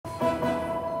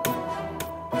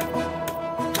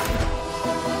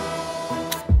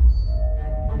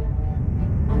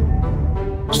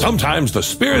Sometimes the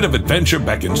spirit of adventure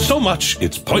beckons so much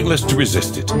it's pointless to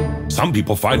resist it. Some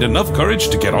people find enough courage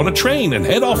to get on a train and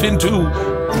head off into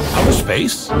outer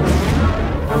space.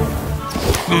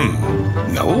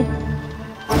 No.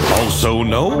 Also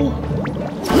no.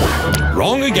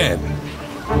 Wrong again.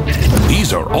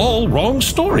 These are all wrong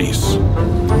stories.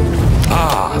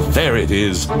 Ah, there it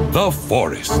is, the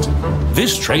forest.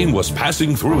 This train was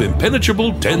passing through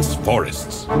impenetrable, dense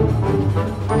forests.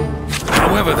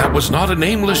 However, that was not an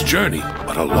aimless journey,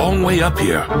 but a long way up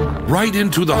here, right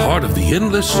into the heart of the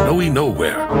endless snowy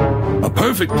nowhere. A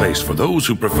perfect place for those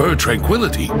who prefer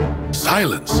tranquility,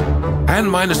 silence, and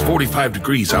minus 45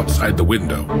 degrees outside the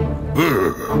window.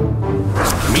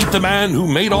 Meet the man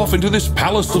who made off into this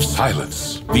palace of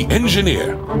silence, the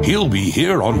engineer. He'll be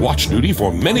here on watch duty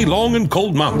for many long and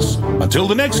cold months, until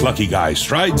the next lucky guy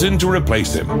strides in to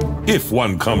replace him. If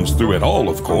one comes through at all,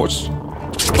 of course.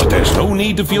 But there's no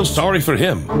need to feel sorry for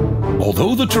him.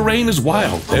 Although the terrain is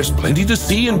wild, there's plenty to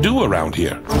see and do around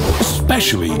here,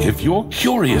 especially if you're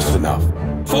curious enough.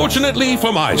 Fortunately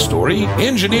for my story,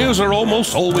 engineers are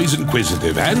almost always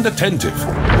inquisitive and attentive.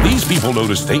 These people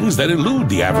notice things that elude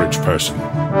the average person.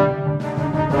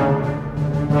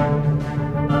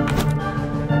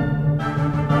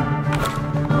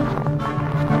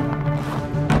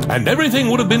 And everything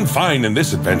would have been fine in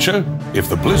this adventure if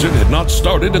the blizzard had not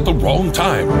started at the wrong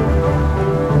time.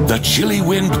 The chilly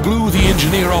wind blew the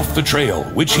engineer off the trail,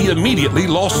 which he immediately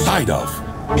lost sight of.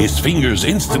 His fingers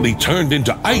instantly turned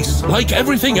into ice like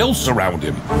everything else around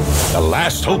him. The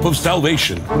last hope of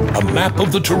salvation, a map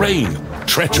of the terrain,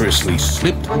 treacherously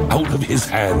slipped out of his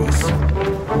hands.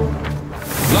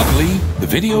 Luckily, the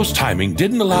video's timing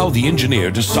didn't allow the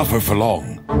engineer to suffer for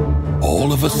long.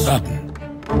 All of a sudden,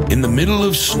 in the middle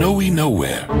of snowy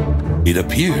nowhere, it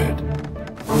appeared.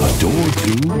 A door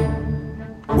to...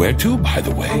 Where to, by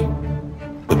the way?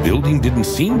 The building didn't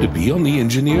seem to be on the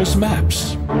engineer's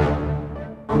maps.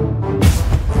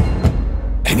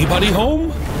 Anybody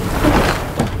home?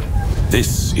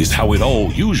 This is how it all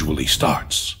usually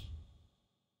starts.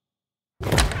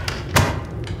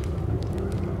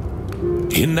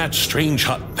 In that strange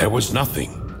hut, there was nothing.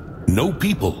 No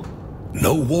people,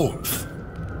 no warmth,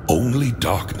 only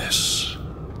darkness.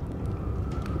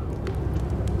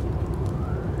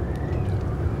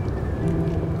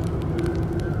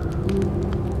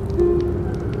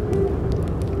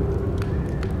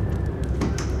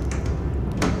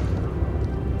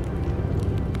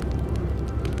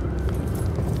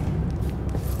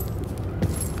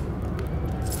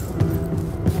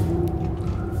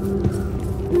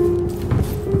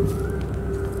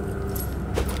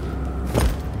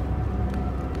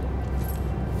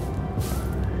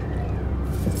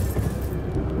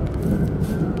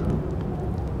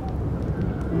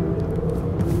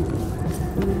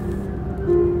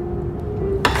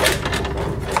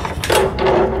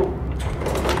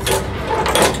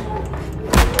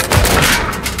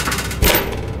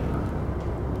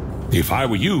 If I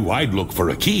were you, I'd look for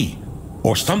a key,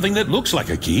 or something that looks like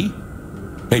a key.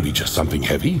 Maybe just something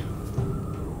heavy.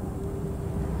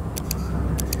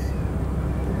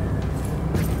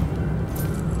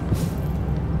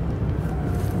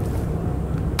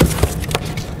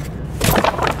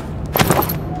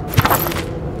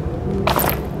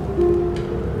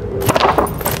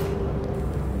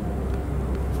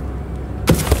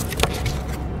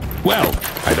 Well,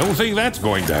 I don't think that's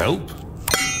going to help.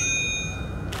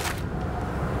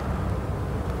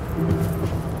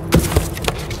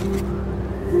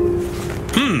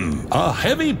 A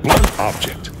heavy, blunt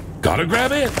object. Gotta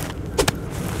grab it.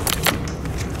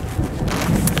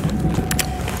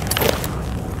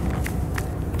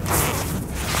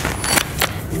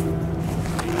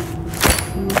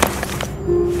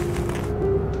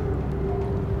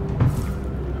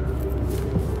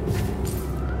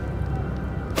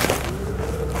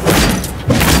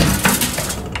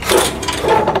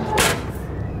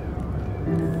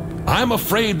 I'm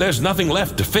afraid there's nothing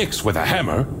left to fix with a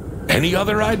hammer. Any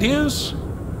other ideas?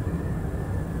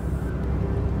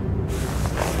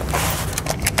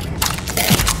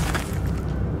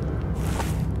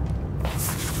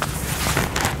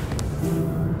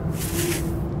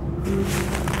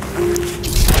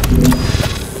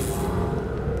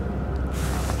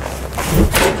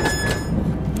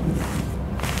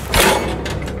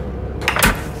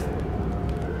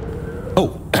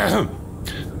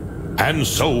 And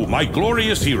so, my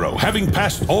glorious hero, having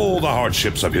passed all the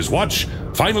hardships of his watch,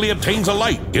 finally obtains a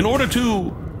light in order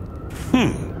to...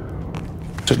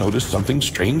 to notice something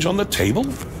strange on the table?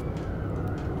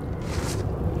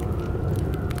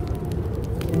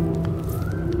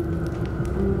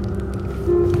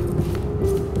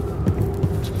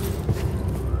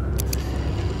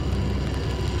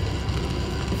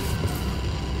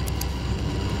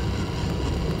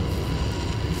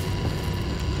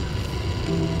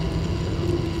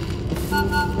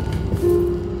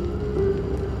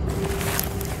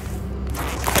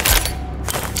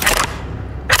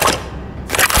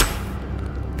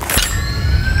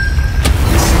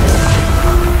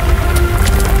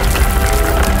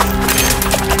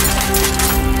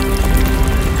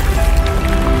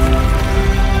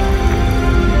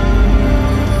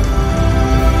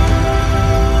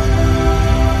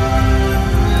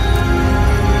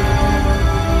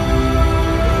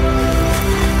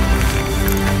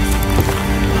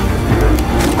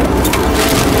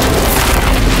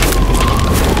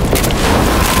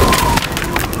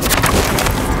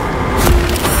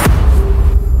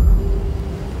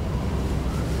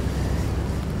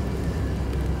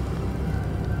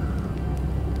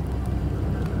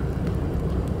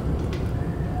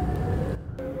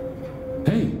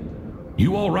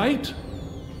 all right?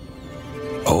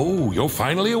 Oh, you're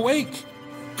finally awake.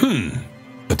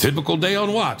 A typical day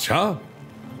on watch, huh?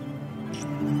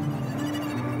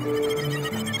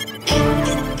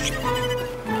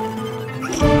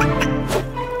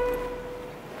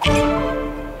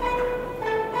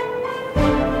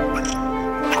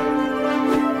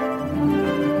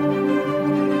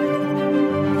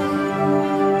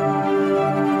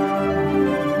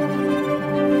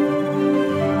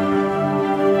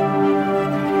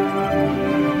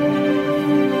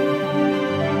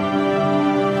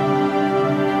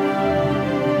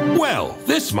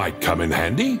 This might come in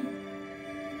handy.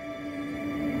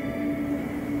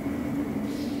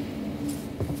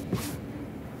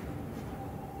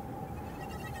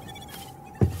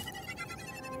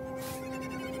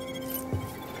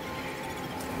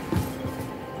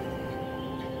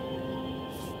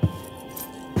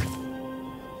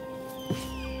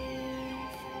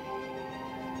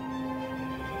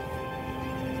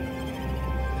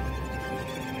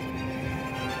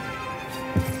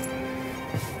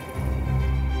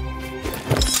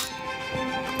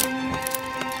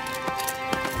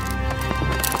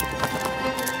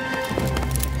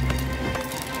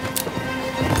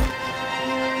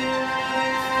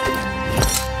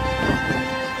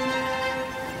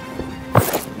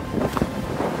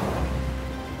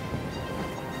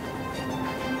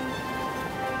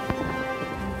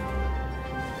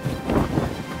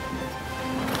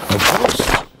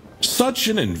 Such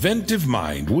an inventive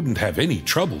mind wouldn't have any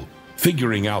trouble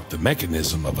figuring out the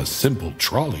mechanism of a simple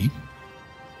trolley.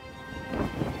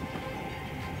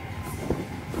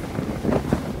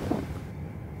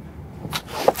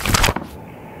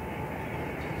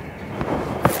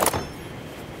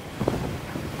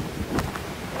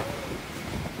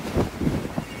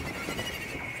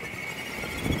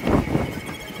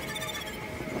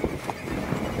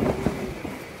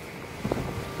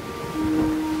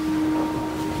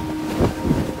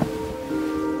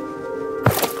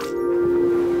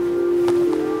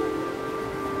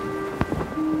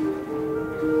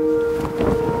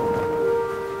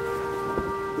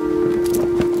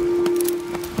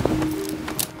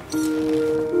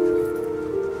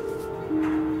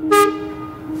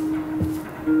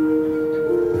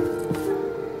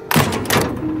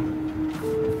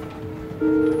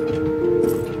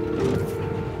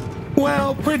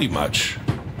 Pretty much.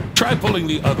 Try pulling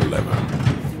the other lever.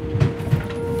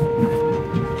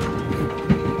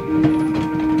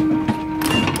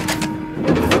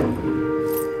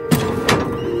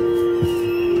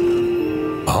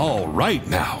 All right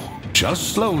now,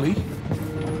 just slowly.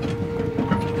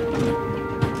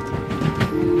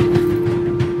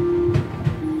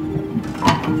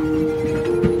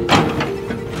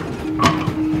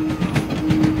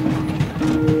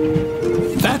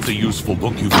 That's a useful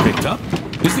book you've picked up.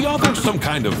 Is the author some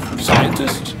kind of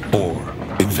scientist or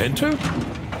inventor?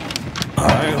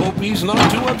 I hope he's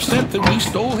not too upset that we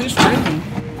stole his train.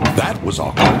 That was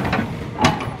awkward.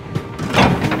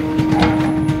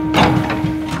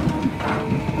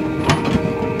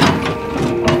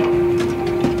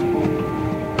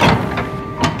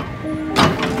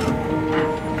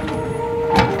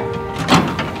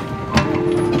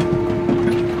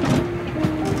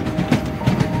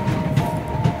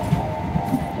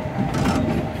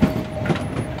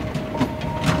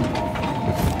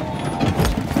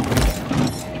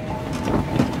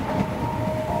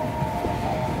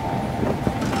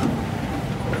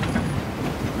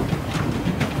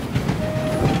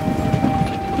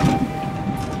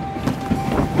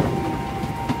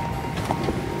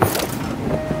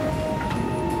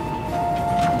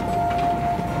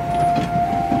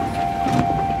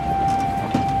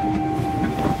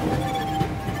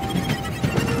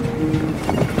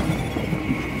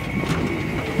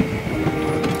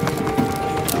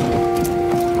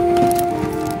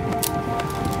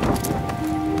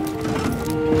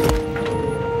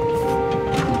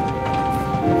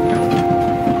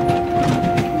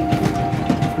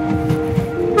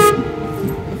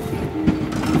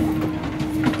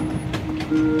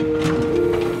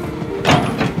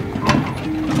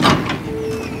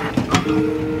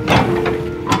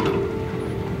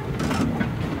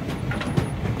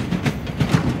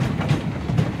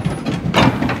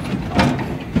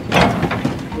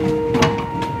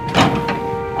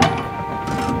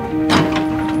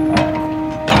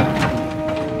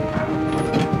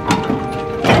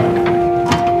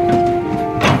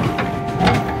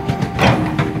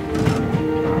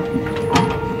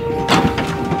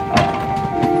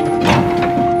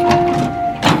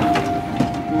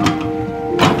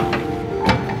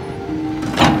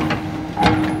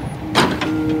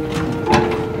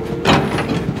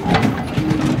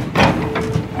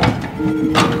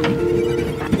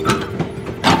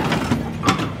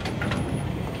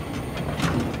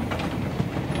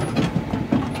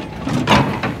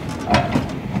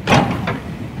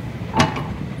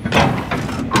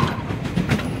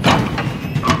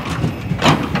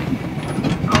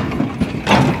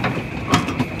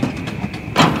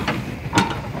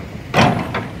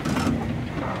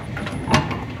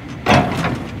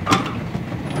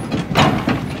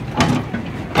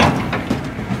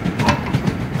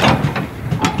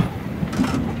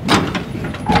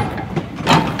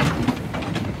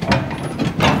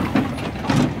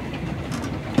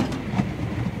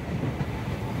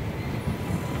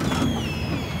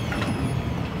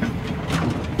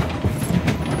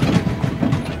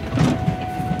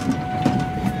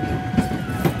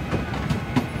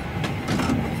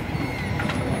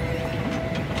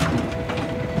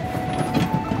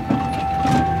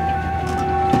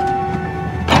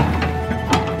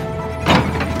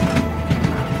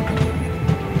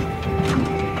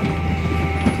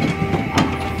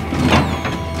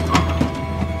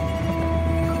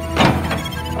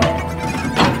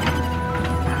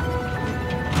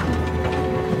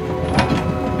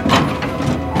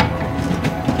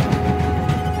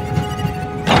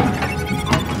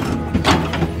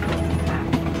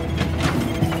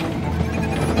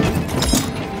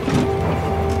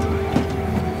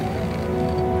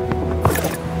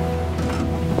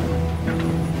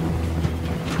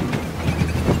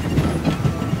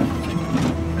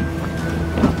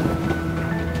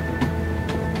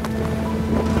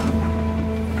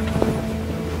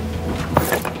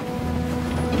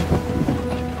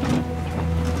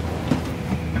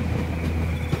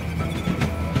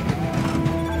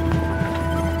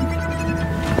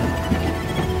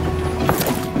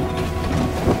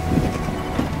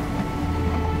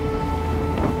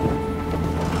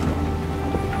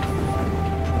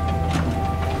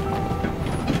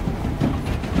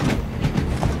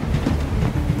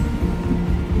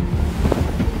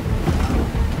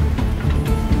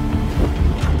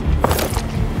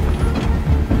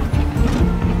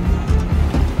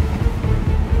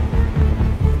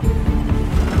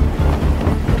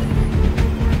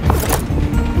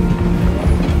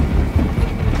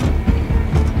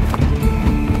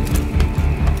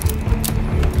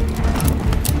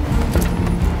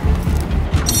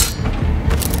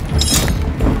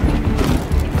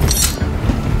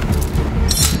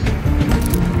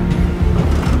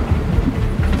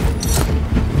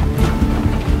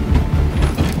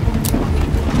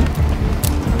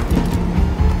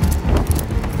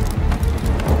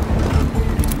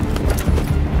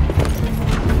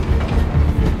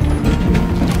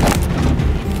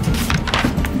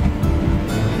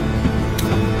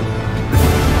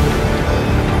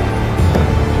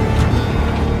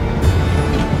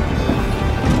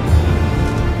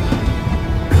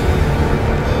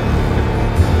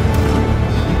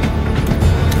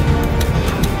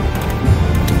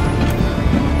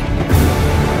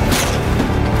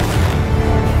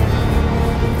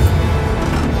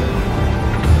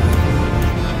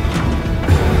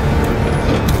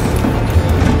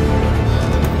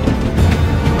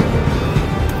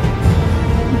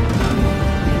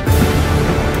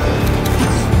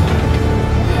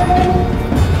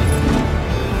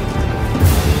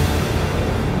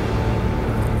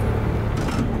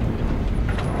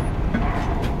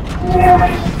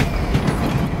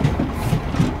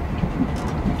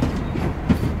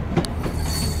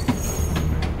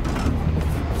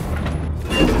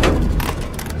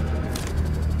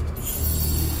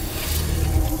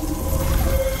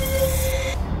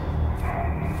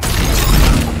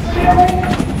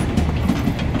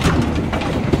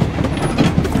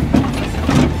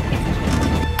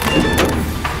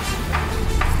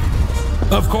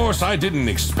 Of course, I didn't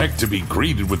expect to be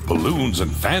greeted with balloons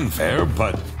and fanfare,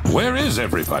 but where is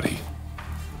everybody?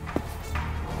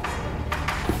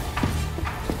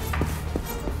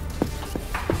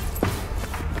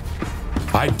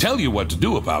 I'd tell you what to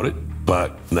do about it,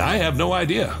 but I have no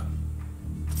idea.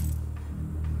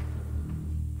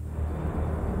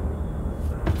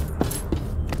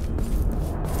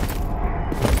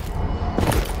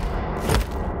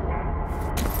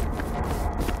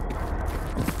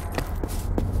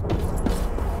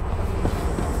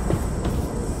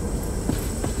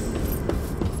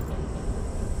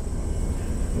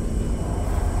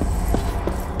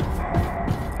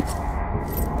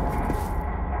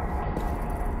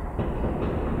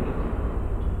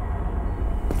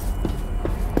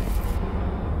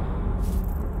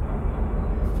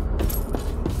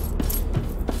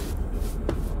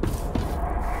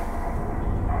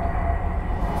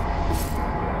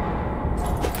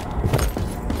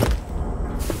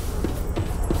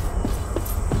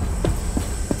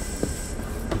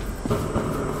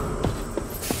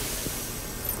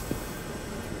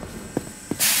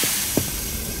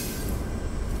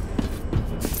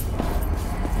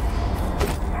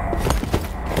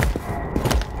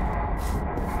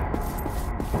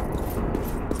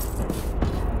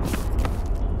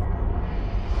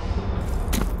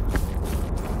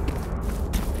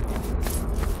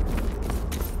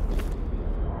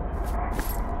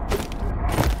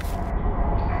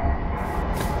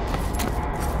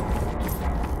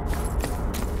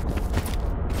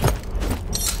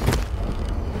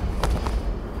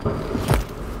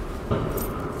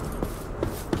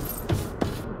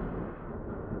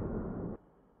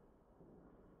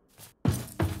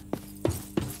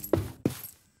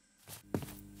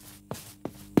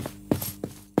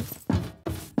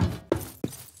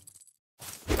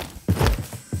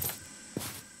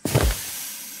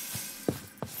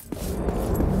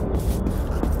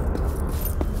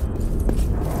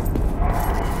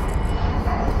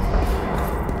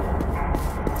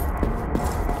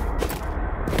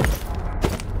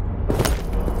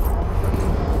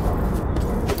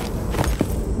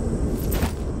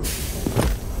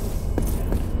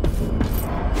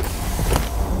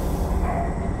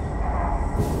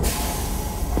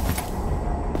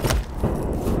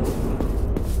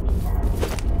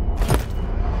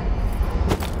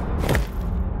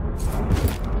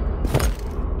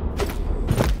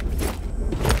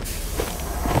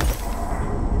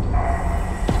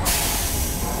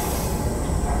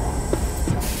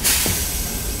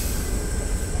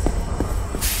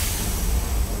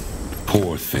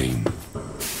 Poor thing.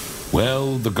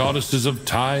 Well, the goddesses of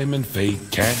time and fate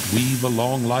can't weave a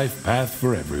long life path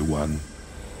for everyone.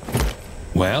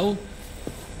 Well,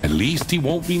 at least he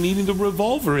won't be needing a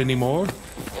revolver anymore.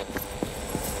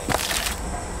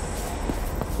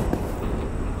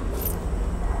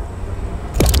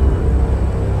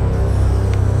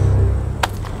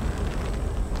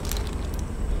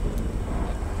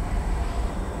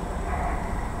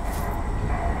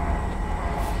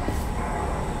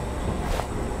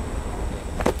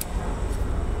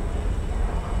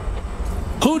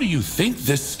 Who do you think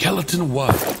this skeleton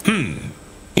was?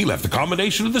 He left the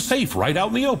combination of the safe right out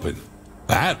in the open.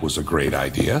 That was a great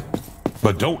idea.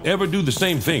 But don't ever do the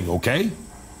same thing, okay?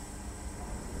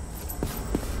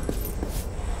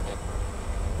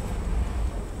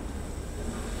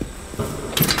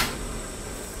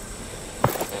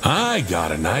 I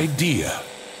got an idea.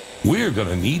 We're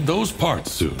gonna need those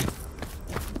parts soon.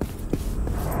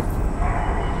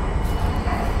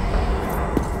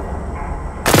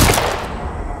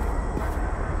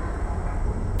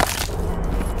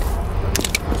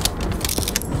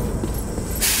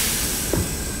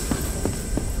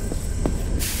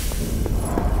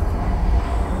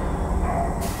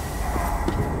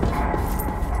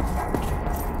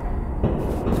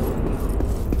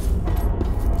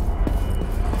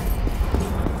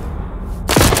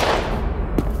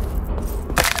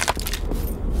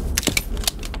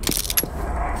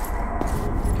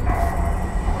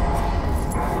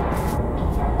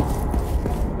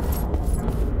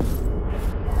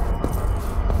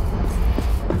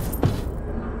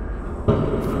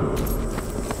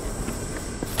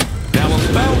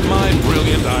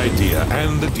 Idea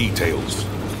and the details.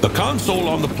 The console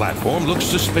on the platform looks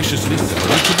suspiciously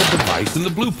similar to the device in the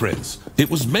blueprints. It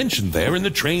was mentioned there in the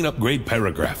train upgrade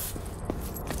paragraph.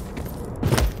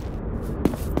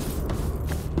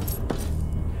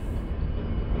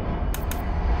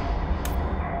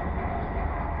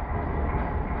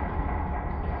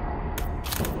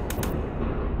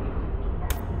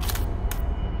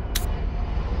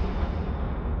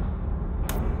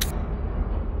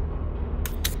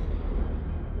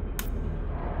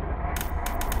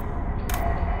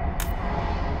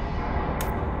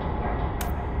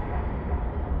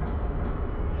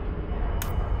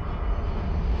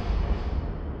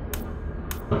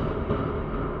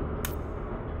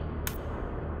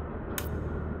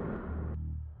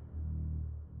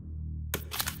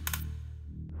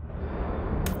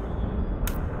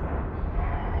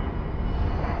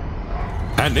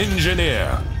 An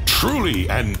engineer. Truly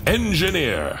an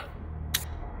engineer.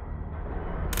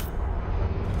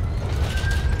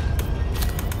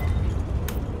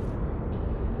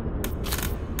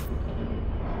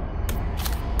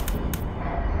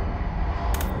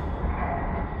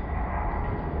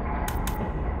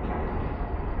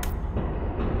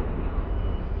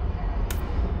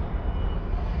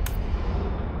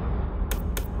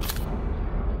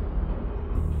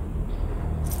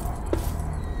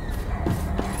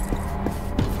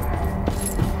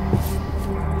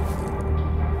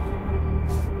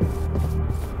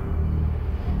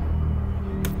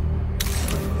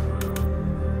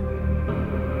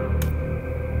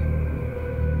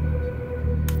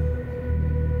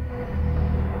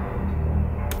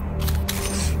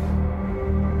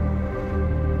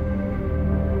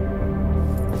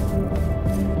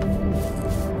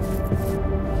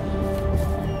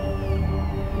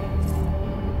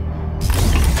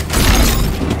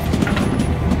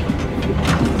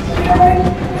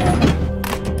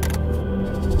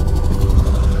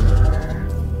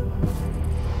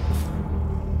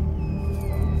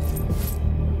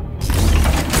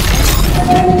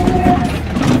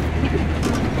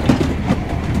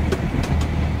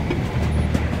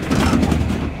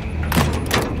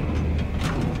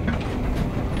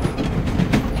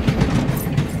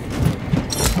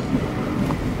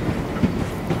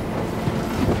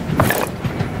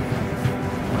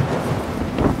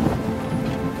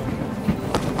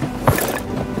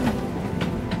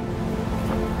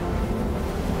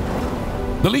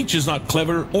 The leech is not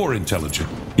clever or intelligent.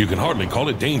 You can hardly call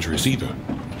it dangerous either.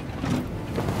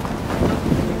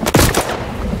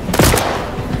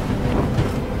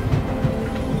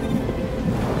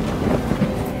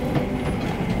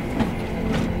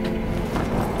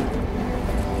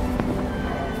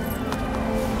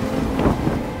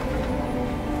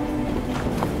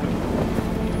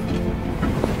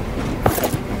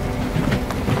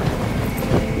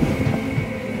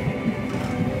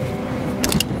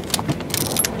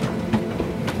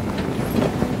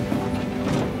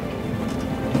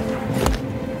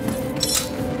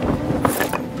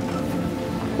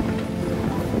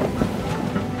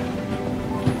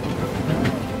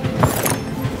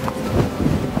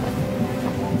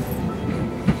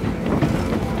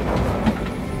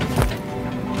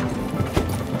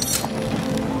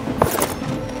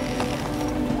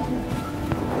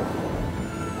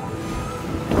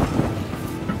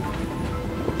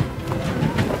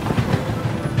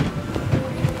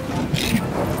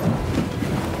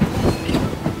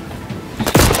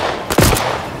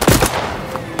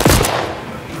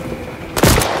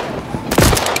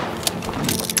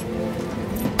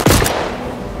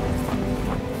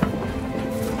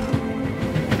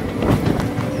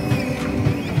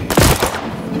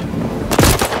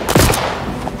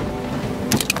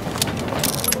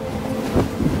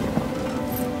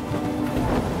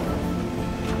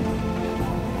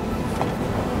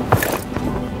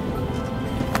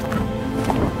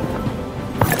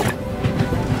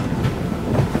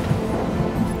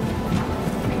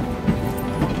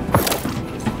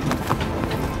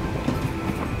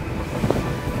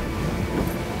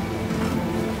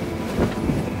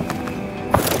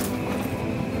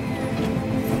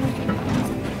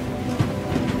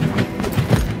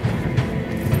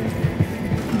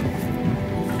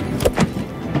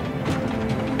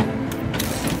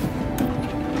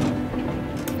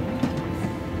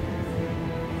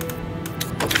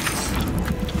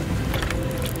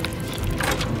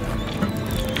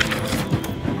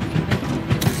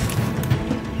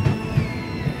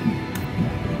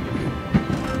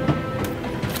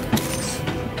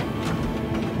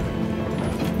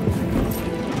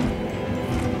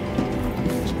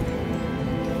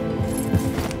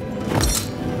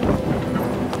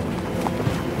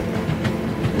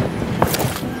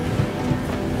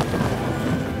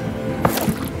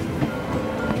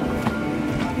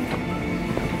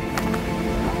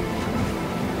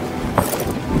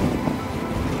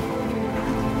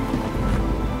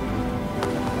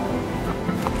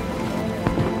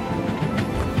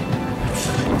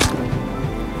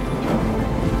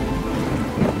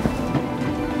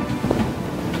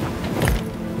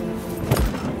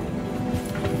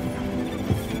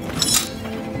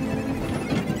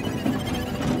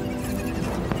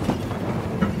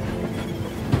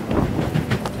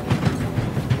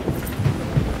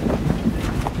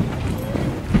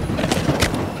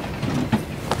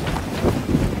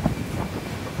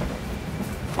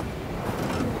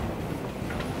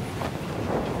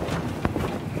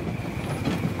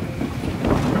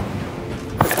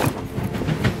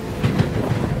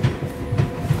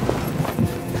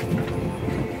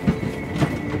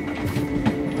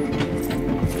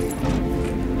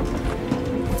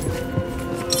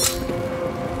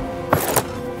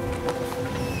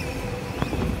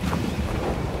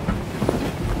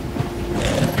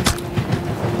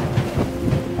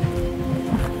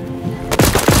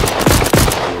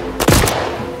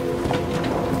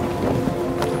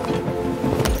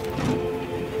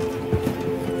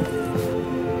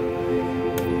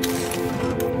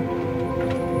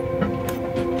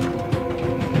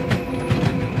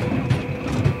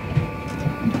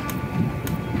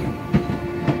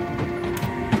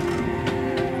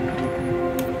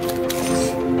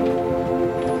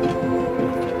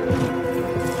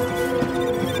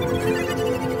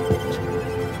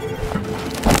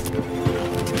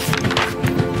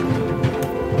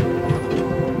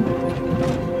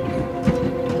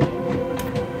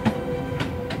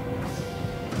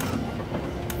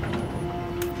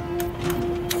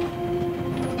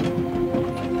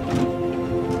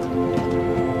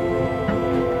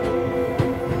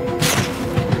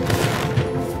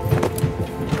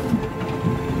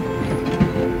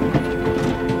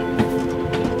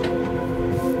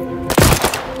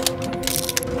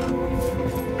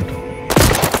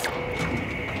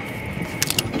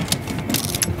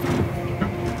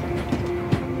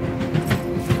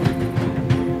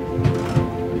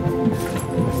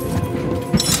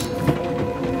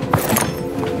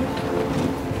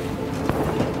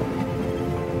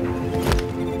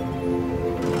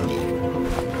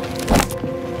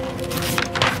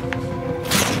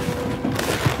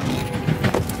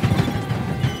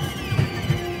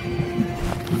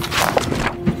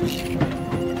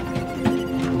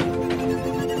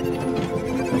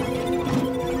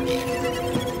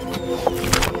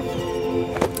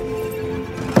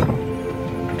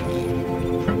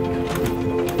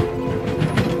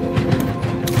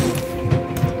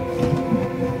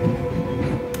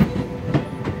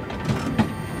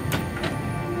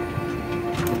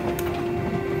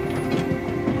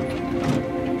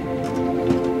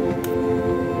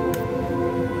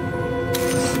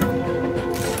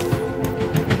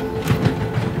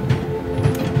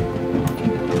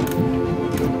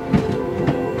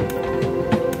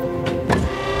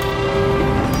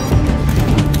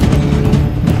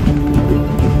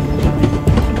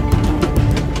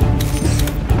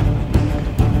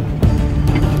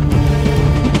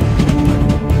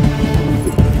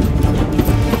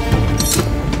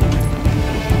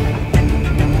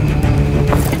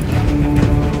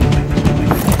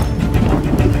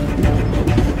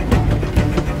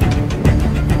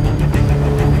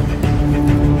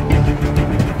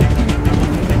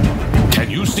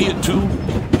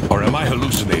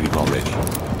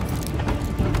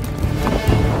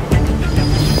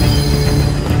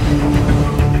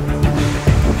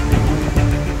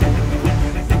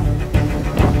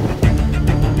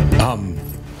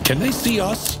 they see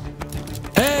us?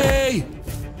 Hey!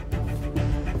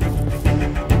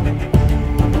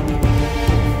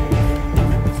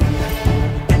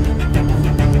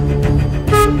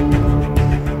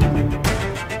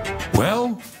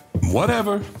 Well,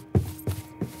 whatever.